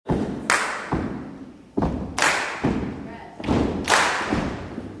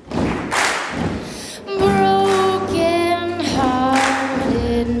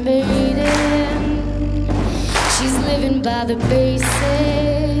by the basics.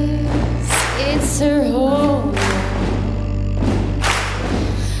 It's her home.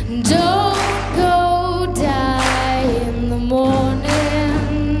 Don't go die in the morning.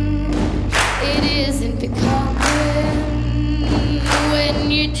 It isn't becoming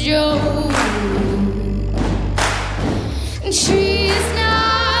when you joke. She's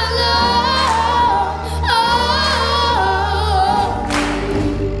not lonely.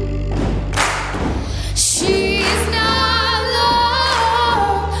 She's not lonely.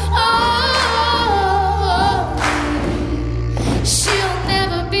 She'll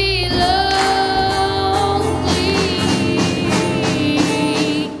never be lonely.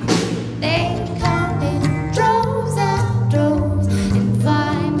 They come in droves and droves and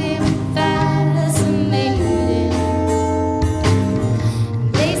find him fascinating.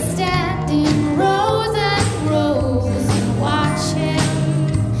 They stand in rows and rows and watch him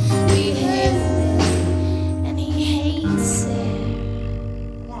behave, and he hates it.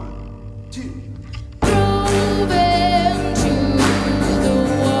 1, 2. Drove him to the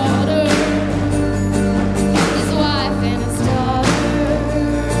water, his wife and his daughter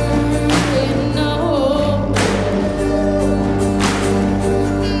in no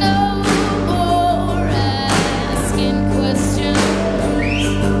more asking questions.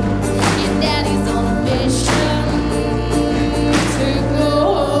 Your daddy's on a mission to go.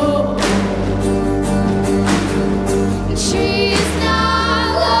 She's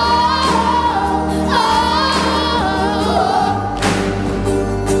not lonely.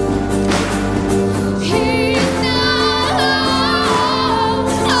 He's not lonely.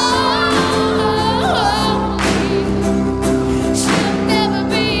 She'll never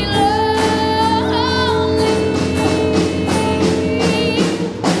be lonely.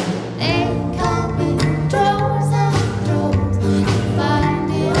 They come in droves and droves and find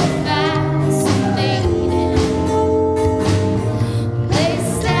it fascinating. They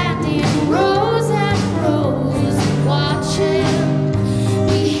stand in rows and rows and watch him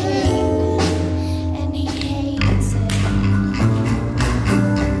behave, and he hates it.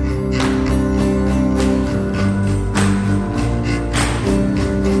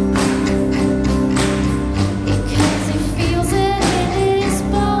 Because he feels it in his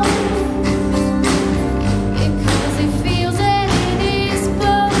bones. Because he feels it in his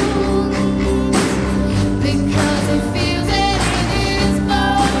bones. Because he feels it in his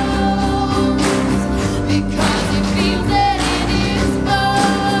bones. Because he feels it in his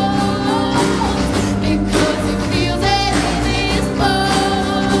bones. Because he feels it in his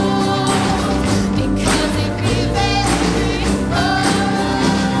bones. Because he feels it in his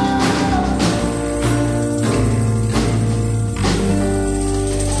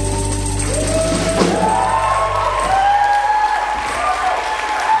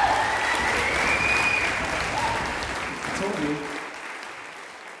I told you.